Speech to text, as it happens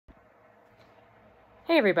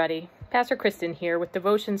Hey everybody, Pastor Kristin here with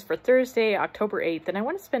devotions for Thursday, October 8th, and I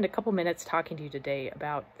want to spend a couple minutes talking to you today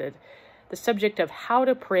about the subject of how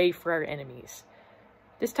to pray for our enemies.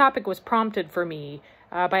 This topic was prompted for me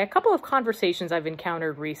by a couple of conversations I've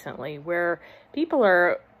encountered recently where people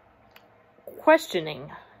are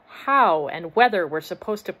questioning how and whether we're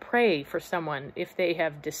supposed to pray for someone if they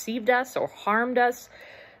have deceived us or harmed us,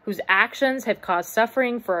 whose actions have caused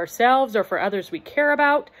suffering for ourselves or for others we care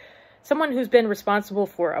about, someone who's been responsible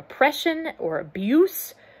for oppression or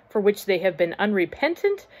abuse for which they have been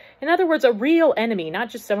unrepentant. In other words, a real enemy, not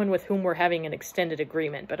just someone with whom we're having an extended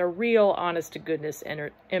agreement, but a real, honest-to-goodness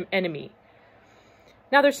enemy.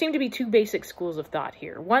 Now, there seem to be two basic schools of thought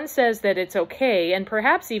here. One says that it's okay, and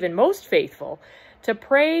perhaps even most faithful, to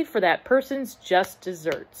pray for that person's just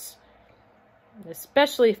deserts,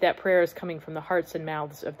 especially if that prayer is coming from the hearts and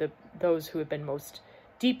mouths of those who have been most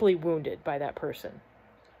deeply wounded by that person.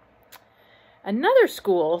 Another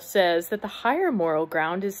school says that the higher moral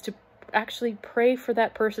ground is to actually pray for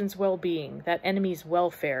that person's well-being, that enemy's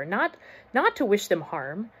welfare, not to wish them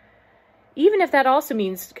harm, even if that also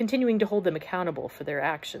means continuing to hold them accountable for their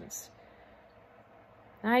actions.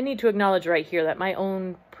 I need to acknowledge right here that my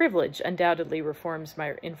own privilege undoubtedly informs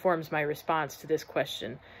my response to this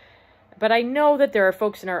question. But I know that there are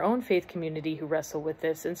folks in our own faith community who wrestle with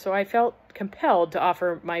this, and so I felt compelled to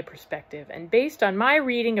offer my perspective. And based on my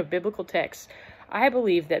reading of biblical texts, I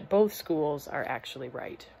believe that both schools are actually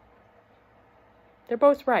right. They're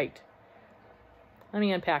both right. Let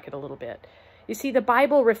me unpack it a little bit. You see, the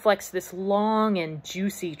Bible reflects this long and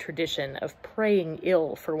juicy tradition of praying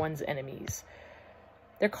ill for one's enemies.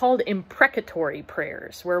 They're called imprecatory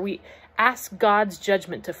prayers, where we ask God's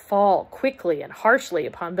judgment to fall quickly and harshly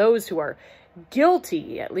upon those who are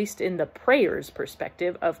guilty, at least in the prayer's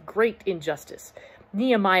perspective, of great injustice.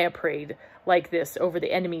 Nehemiah prayed like this over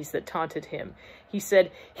the enemies that taunted him. He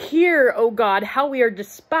said, "Hear, O God, how we are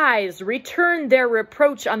despised. Return their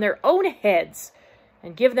reproach on their own heads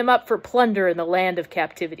and give them up for plunder in the land of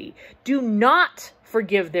captivity. Do not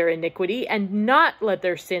forgive their iniquity and not let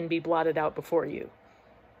their sin be blotted out before you."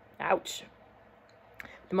 Ouch.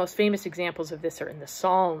 The most famous examples of this are in the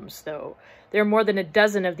Psalms, though. There are more than a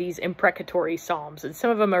dozen of these imprecatory psalms, and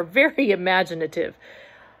some of them are very imaginative.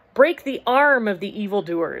 Break the arm of the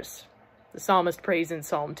evildoers, the psalmist prays in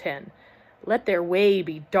Psalm 10. Let their way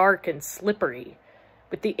be dark and slippery,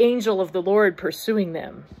 with the angel of the Lord pursuing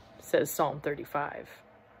them, says Psalm 35.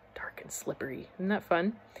 Dark and slippery. Isn't that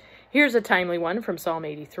fun? Here's a timely one from Psalm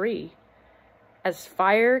 83. As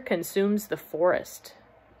fire consumes the forest,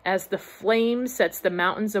 as the flame sets the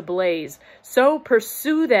mountains ablaze, so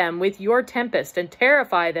pursue them with your tempest and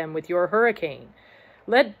terrify them with your hurricane.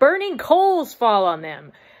 Let burning coals fall on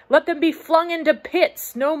them. Let them be flung into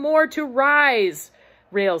pits, no more to rise,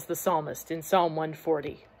 rails the psalmist in Psalm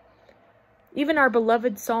 140. Even our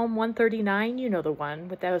beloved Psalm 139, you know the one,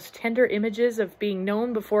 with those tender images of being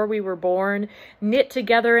known before we were born, knit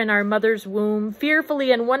together in our mother's womb,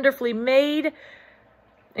 fearfully and wonderfully made,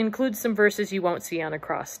 includes some verses you won't see on a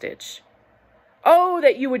cross stitch. Oh,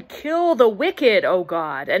 that you would kill the wicked, O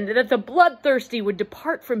God, and that the bloodthirsty would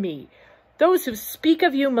depart from me. Those who speak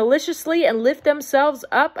of you maliciously and lift themselves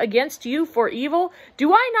up against you for evil.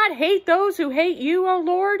 Do I not hate those who hate you, O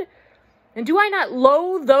Lord? And do I not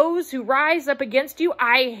loathe those who rise up against you?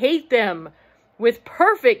 I hate them with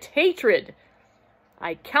perfect hatred.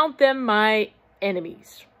 I count them my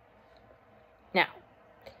enemies. Now,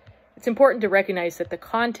 it's important to recognize that the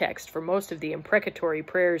context for most of the imprecatory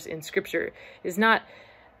prayers in Scripture is not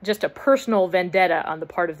just a personal vendetta on the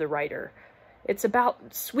part of the writer. It's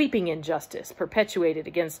about sweeping injustice perpetuated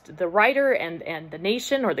against the writer and the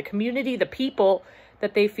nation or the community, the people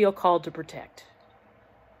that they feel called to protect.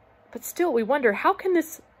 But still, we wonder, how can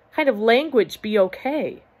this kind of language be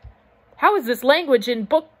okay? How is this language in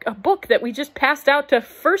a book that we just passed out to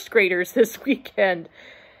first graders this weekend?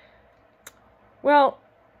 Well,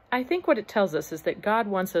 I think what it tells us is that God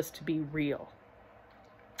wants us to be real,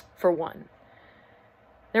 for one.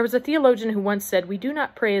 There was a theologian who once said, "We do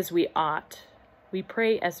not pray as we ought. We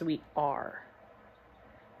pray as we are."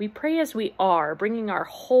 We pray as we are, bringing our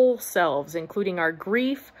whole selves, including our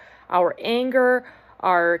grief, our anger,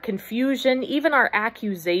 our confusion, even our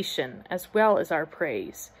accusation, as well as our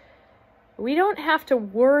praise. We don't have to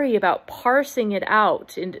worry about parsing it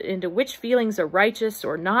out into which feelings are righteous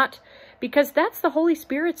or not, because that's the Holy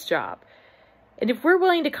Spirit's job. And if we're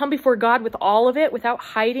willing to come before God with all of it without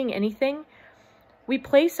hiding anything, we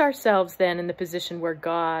place ourselves then in the position where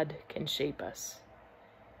God can shape us.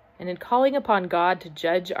 And in calling upon God to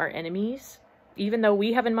judge our enemies, even though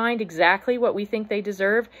we have in mind exactly what we think they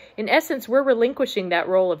deserve, in essence, we're relinquishing that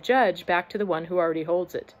role of judge back to the one who already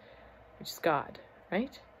holds it, which is God,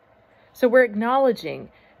 right? So we're acknowledging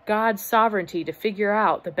God's sovereignty to figure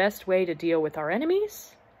out the best way to deal with our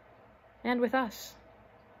enemies and with us.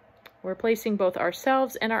 We're placing both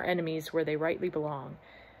ourselves and our enemies where they rightly belong,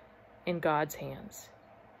 in God's hands.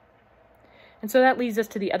 And so that leads us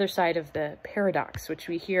to the other side of the paradox, which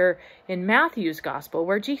we hear in Matthew's gospel,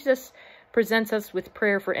 where Jesus presents us with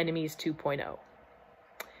prayer for enemies 2.0.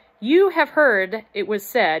 You have heard it was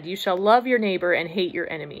said, you shall love your neighbor and hate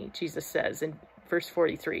your enemy, Jesus says in verse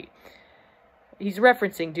 43. He's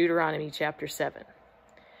referencing Deuteronomy chapter 7.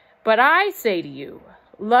 But I say to you,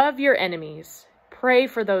 love your enemies, pray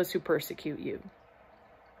for those who persecute you.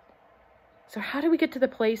 So how do we get to the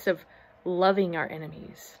place of loving our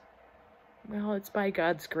enemies? Well, it's by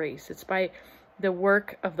God's grace. It's by the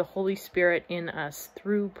work of the Holy Spirit in us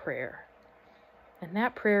through prayer. And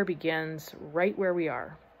that prayer begins right where we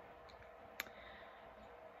are.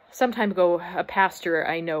 Some time ago, a pastor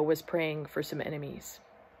I know was praying for some enemies.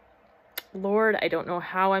 Lord, I don't know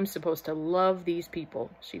how I'm supposed to love these people,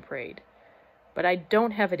 she prayed, but I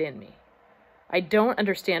don't have it in me. I don't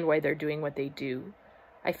understand why they're doing what they do.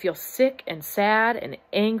 I feel sick and sad and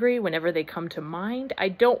angry whenever they come to mind. I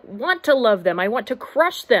don't want to love them. I want to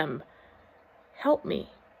crush them. Help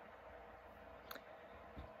me.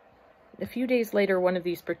 A few days later, one of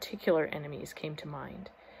these particular enemies came to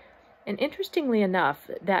mind. And interestingly enough,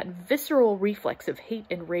 that visceral reflex of hate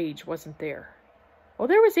and rage wasn't there. Well,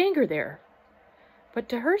 there was anger there. But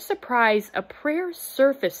to her surprise, a prayer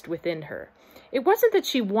surfaced within her. It wasn't that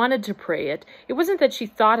she wanted to pray it. It wasn't that she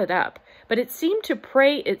thought it up. But it seemed to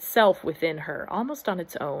pray itself within her, almost on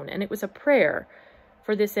its own. And it was a prayer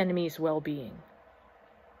for this enemy's well-being.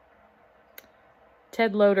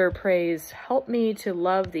 Ted Loder prays, help me to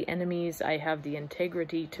love the enemies I have the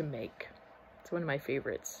integrity to make. It's one of my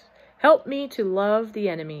favorites. Help me to love the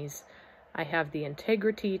enemies I have the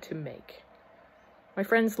integrity to make. My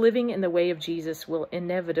friends, living in the way of Jesus will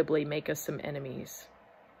inevitably make us some enemies,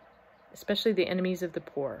 especially the enemies of the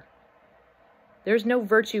poor. There's no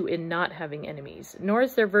virtue in not having enemies, nor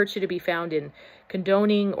is there virtue to be found in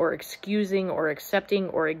condoning or excusing or accepting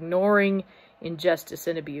or ignoring injustice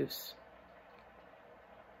and abuse.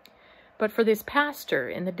 But for this pastor,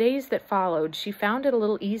 in the days that followed, she found it a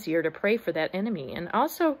little easier to pray for that enemy and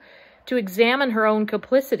also to examine her own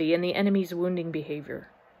complicity in the enemy's wounding behavior.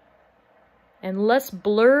 And less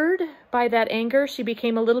blurred by that anger, she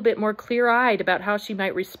became a little bit more clear-eyed about how she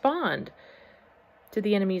might respond to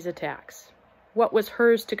the enemy's attacks. What was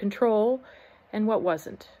hers to control and what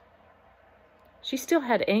wasn't. She still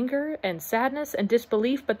had anger and sadness and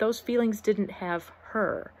disbelief, but those feelings didn't have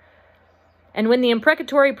her. And when the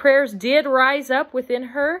imprecatory prayers did rise up within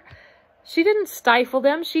her, she didn't stifle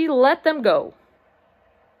them, she let them go.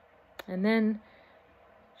 And then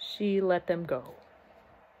she let them go.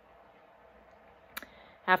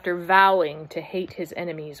 After vowing to hate his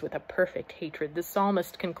enemies with a perfect hatred, the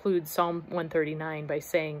psalmist concludes Psalm 139 by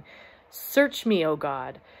saying, search me, O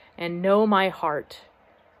God, and know my heart.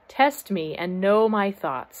 Test me and know my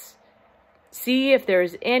thoughts. See if there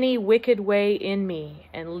is any wicked way in me,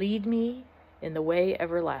 and lead me in the way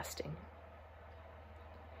everlasting.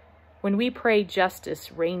 When we pray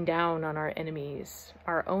justice rain down on our enemies,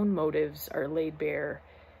 our own motives are laid bare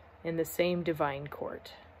in the same divine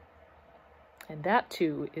court. And that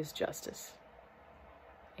too is justice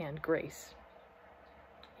and grace.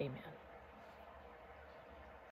 Amen.